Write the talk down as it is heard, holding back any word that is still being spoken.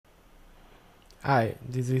Hi,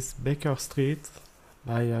 this is Baker Street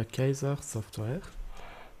by Kaser software,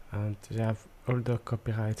 and we have all the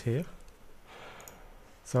copyright here.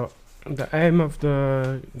 So the aim of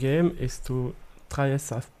the game is to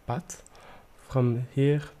trace a path from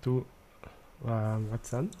here to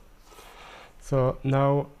Watson. So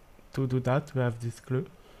now to do that we have this clue,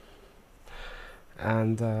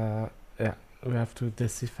 and yeah, we have to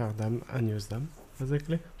decipher them and use them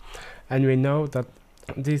basically. And we know that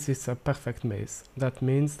this is a perfect maze. That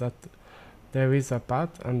means that there is a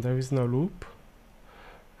path and there is no loop,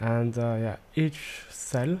 and yeah, each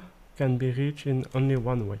cell can be reached in only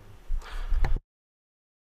one way.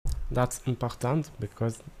 That's important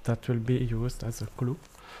because that will be used as a clue,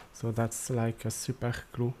 so that's like a super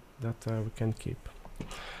clue that we can keep.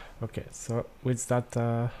 Okay, so with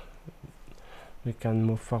that we can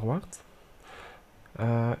move forward.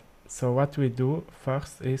 So what we do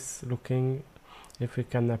first is looking if we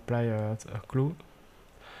can apply a clue,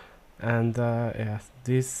 and yeah,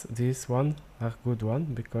 this one are good one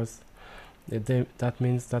because that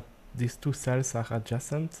means that these two cells are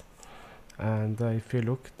adjacent, and if you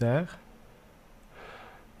look there,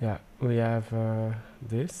 yeah, we have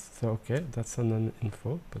this. So okay, that's an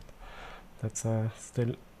info, but that's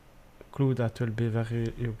still clue that will be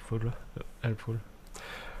very helpful.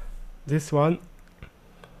 This one,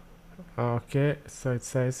 okay, so it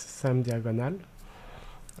says same diagonal,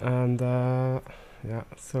 and yeah,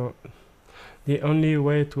 so the only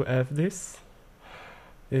way to have this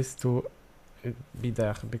is to be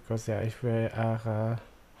there, because yeah, if we are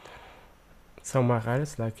somewhere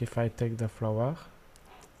else, like if I take the flower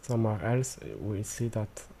somewhere else, we see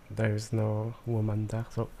that there is no woman there,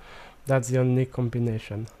 so that's the only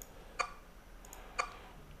combination,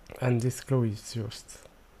 and this clue is used.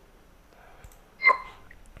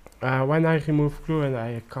 When I remove clue and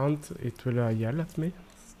I can't, it will yell at me.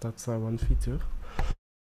 That's one feature,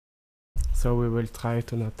 so we will try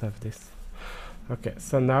to not have this. Okay,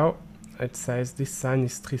 so now it says this sign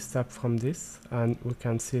is 3 steps from this, and we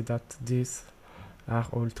can see that these are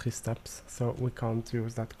all 3 steps, so we can't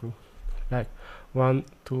use that clue. Like 1,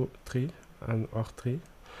 2, 3, and or 3,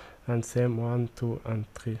 and same 1, 2, and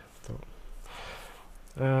 3.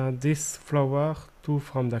 So this flower 2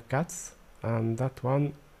 from the cats, and that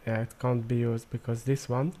one, yeah, it can't be used because this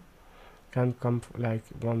one can come like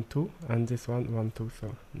 1, 2, and this one 1, 2,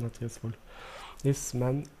 so not useful. This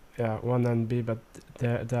man, yeah, 1 and B, but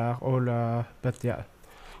they are all but yeah,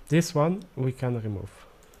 this one we can remove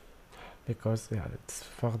because yeah, it's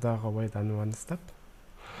further away than 1 step.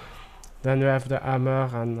 Then we have the hammer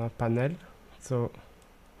and panel, so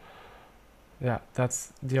yeah,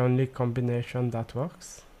 that's the only combination that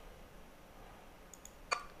works.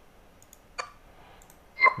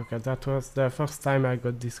 Okay, that was the first time I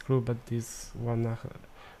got this clue, but this one are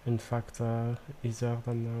in fact easier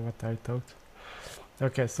than what I thought.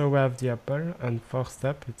 Okay, so we have the apple, and 4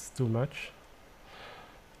 step, it's too much,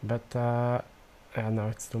 but yeah, no,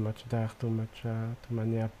 it's too much. There are too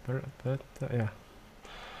many apple, but yeah.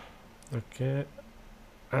 Okay,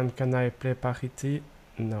 and can I play parity?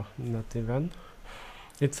 No, not even.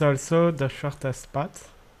 It's also the shortest path,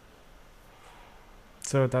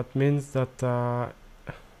 so that means that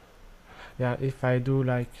yeah, if I do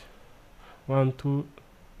like 1, 2,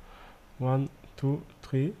 1, 2,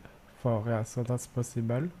 3, 4, yeah, so that's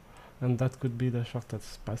possible, and that could be the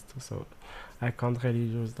shortest path too, so I can't really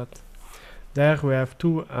use that. There we have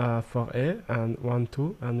 2 for A and 1,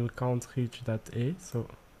 2, and we can't reach that A, so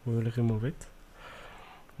we will remove it.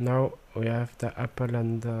 Now we have the apple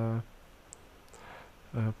and the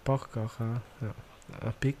pork, or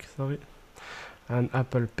a pig, sorry, and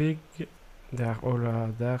apple pig, they are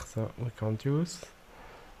all there, so we can't use.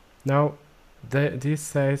 Now this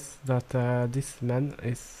says that this man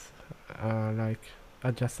is like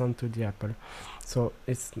adjacent to the apple, so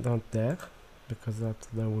it's not there because that's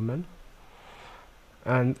the woman,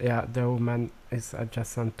 and yeah, the woman is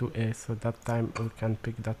adjacent to A, so that time we can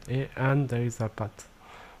pick that A, and there is a path,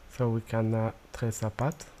 so we can trace a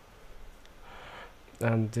path,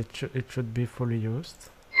 and it should be fully used.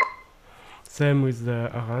 Same with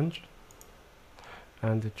the orange,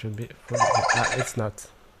 and it should be fully it's not.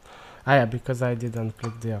 Yeah, because I didn't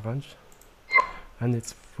click the orange, and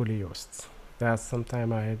it's fully used. Yeah,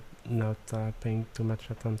 sometimes I'm not paying too much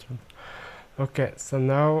attention. Okay, so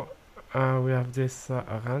now we have this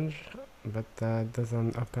orange, but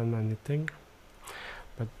doesn't open anything.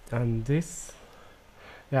 But and this,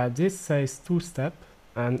 yeah, this says 2 step,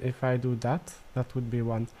 and if I do that, that would be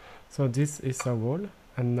 1. So this is a wall,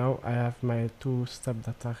 and now I have my 2 steps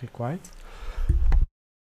that are required.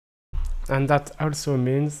 And that also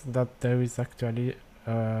means that there is actually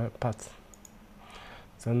a path.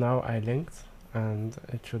 So now I linked and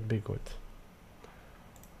it should be good.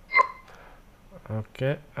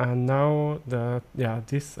 Okay, and now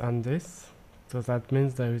this and this, so that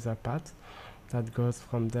means there is a path that goes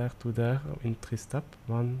from there to there in 3 steps.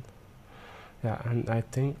 And I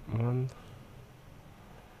think 1,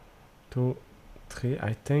 2, 3.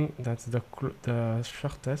 I think that's the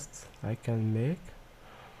shortest I can make,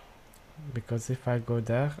 because if I go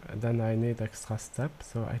there then I need extra step,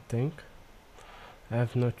 so I think I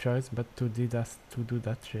have no choice but to do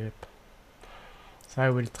that shape. So I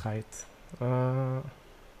will try it.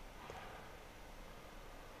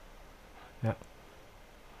 Yeah,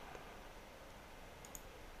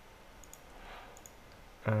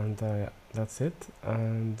 and yeah, that's it,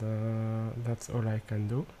 and that's all I can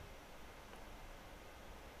do.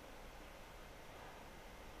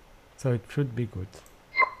 So it should be good.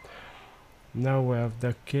 Now we have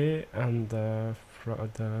the K and the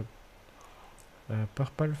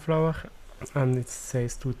purple flower, and it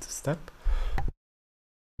says 2 step,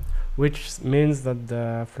 which means that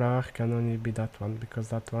the flower can only be that one, because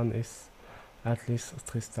that one is at least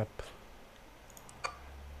 3 steps.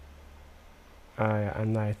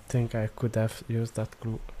 And I think I could have used that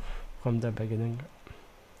glue from the beginning.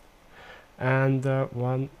 And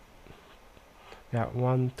 1,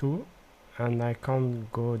 2, and I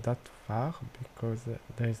can't go that far because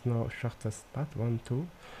there is no shortest path. 1, 2,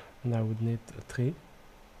 and I would need 3,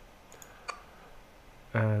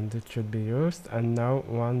 and it should be used. And now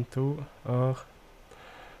 1, 2, or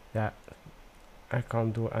I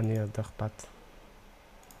can't do any other path,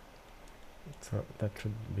 so that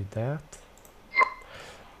should be that.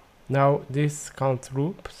 Now this can't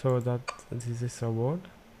loop, so that this is a wall.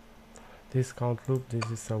 This can't loop, this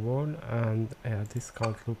is a wall, and this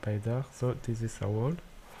can't loop either, so this is a wall.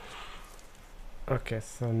 Okay,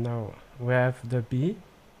 so now we have the B,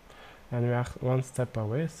 and we are 1 step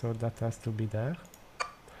away, so that has to be there.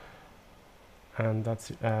 And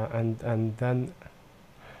that's and then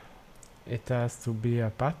it has to be a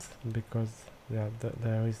path, because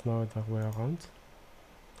there is no other way around,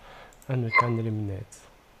 and we can eliminate.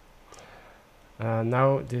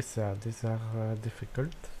 Now these are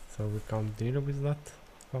difficult, so we can't deal with that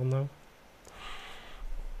for now.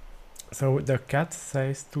 So the cat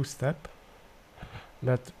says 2 step,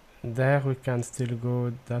 but there we can still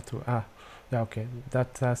go that way. Okay,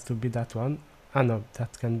 that has to be that one. No,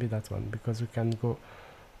 that can be that one, because we can go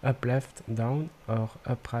up left down or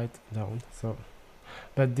up right down. So,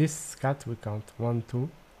 but this cat we can't. 1, 2,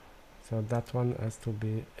 so that one has to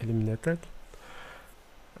be eliminated.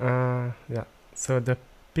 So the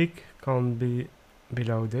pig can't be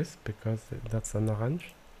below this, because that's an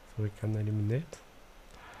orange, so we can eliminate.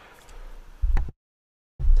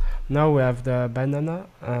 Now we have the banana,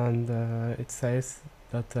 and it says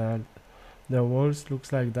that the walls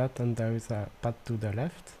looks like that, and there is a path to the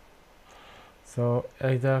left. So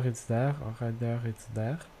either it's there or either it's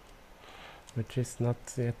there, which is not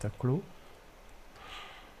yet a clue.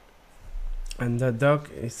 And the dog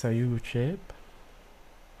is a U shape.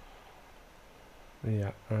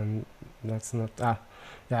 Yeah, and that's not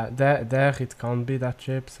there it can't be that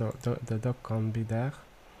shape, so the dog can't be there.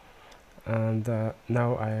 And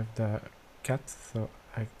now I have the cat, so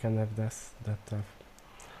I can have that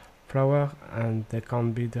flower, and they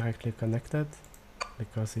can't be directly connected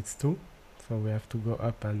because it's 2, so we have to go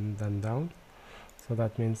up and then down, so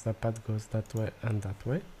that means the path goes that way and that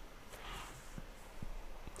way.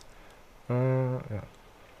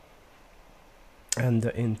 And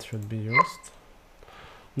the int should be used.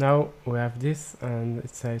 Now we have this, and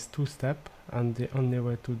it says 2 step, and the only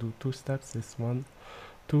way to do 2 steps is 1,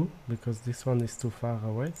 2, because this one is too far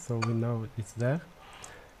away, so we know it's there,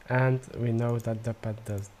 and we know that the path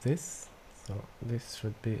does this, so this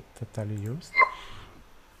should be totally used.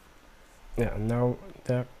 Now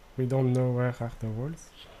there we don't know where are the walls.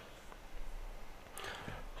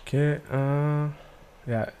 Okay,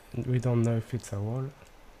 we don't know if it's a wall.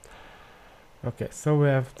 Okay, so we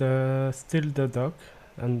have still the dog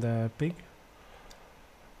and the pig,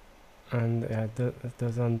 and that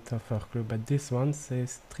doesn't offer clue, but this one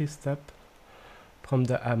says 3 steps from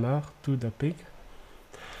the hammer to the pig,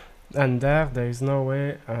 and there is no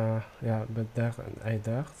way, but there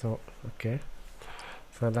either, so okay,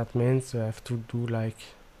 so that means we have to do like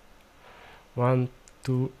 1,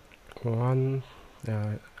 2, 1.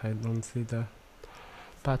 I don't see the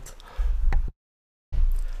path.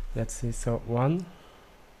 Let's see, so 1,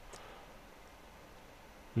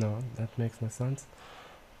 no, that makes no sense.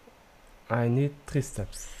 I need 3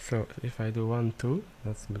 steps, so if I do 1, 2,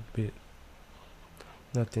 that would be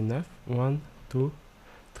not enough. 1, 2,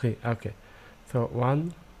 3, okay, so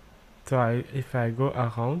 1, So if I go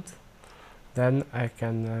around, then I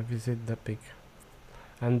can visit the peak.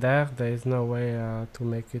 And there is no way to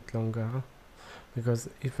make it longer, because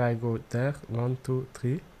if I go there 1 2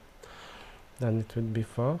 3, then it would be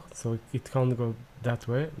 4, so it can't go that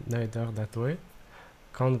way, neither that way,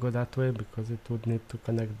 can't go that way because it would need to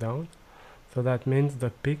connect down, so that means the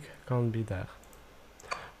peak can't be there,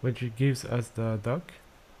 which gives us the dock.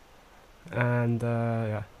 And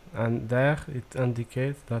yeah, and there it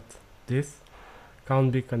indicates that this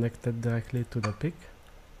can't be connected directly to the peak.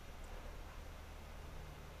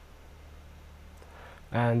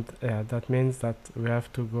 And yeah, that means that we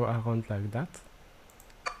have to go around like that.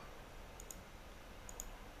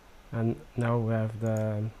 And now we have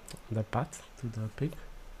the path to the peak,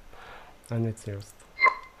 and it's used.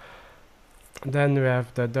 Then we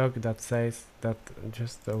have the dog that says that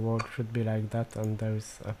just the wall should be like that, and there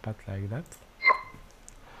is a path like that.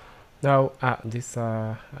 Now, this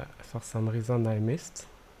for some reason I missed.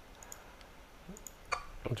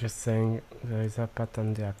 Just saying there is a path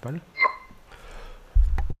on the apple.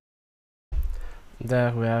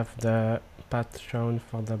 There we have the path shown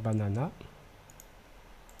for the banana.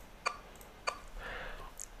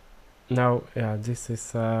 Now, yeah, this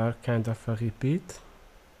is kind of a repeat.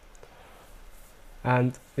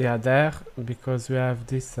 And yeah, there, because we have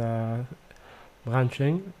this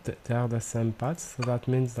branching, they are the same paths, so that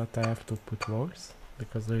means that I have to put walls,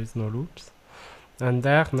 because there is no loops. And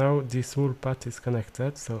there, now this whole path is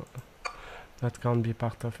connected, so that can be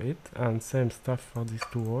part of it. And same stuff for these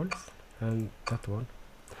two walls and that wall.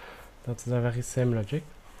 That's the very same logic.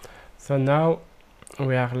 So now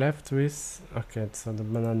we are left with, okay, so the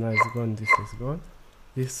banana is gone, this is gone,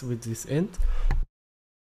 this with this int,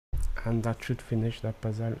 and that should finish the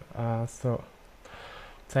puzzle. So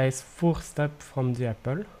there is 4 steps from the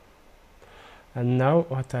apple, and now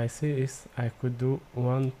what I see is I could do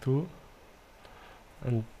 1 2,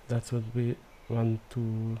 and that would be 1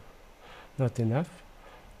 2 not enough.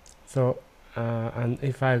 So and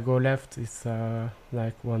if I go left, it's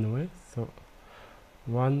like one way, so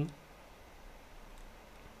 1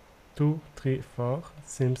 2 3 4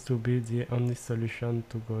 seems to be the only solution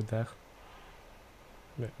to go there.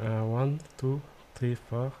 1 2 3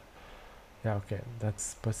 4, yeah, okay,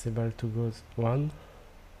 that's possible to go 1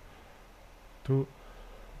 2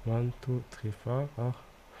 1 2 3 4, or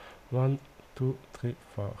 1 2 3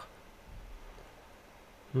 4.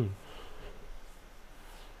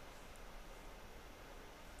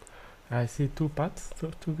 I see 2 paths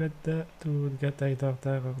to get there, to get either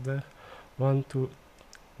there or there. 1 2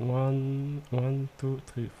 1 1 2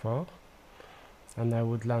 3 4, and I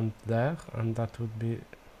would land there, and that would be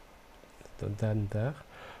then there.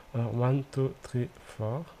 1 2 3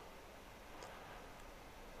 4.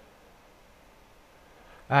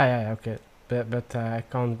 Yeah, okay, but I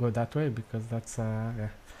can't go that way, because that's yeah,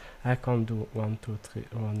 I can't do 1 2 3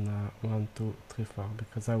 1 2 3 4,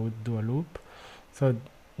 because I would do a loop, so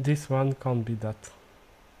this one can't be that.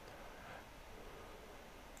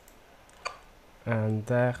 And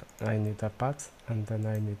there I need a path, and then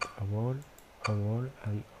I need a wall,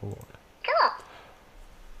 and a wall.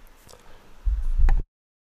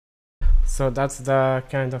 So that's the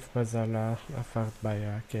kind of puzzle offered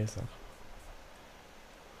by Kaser.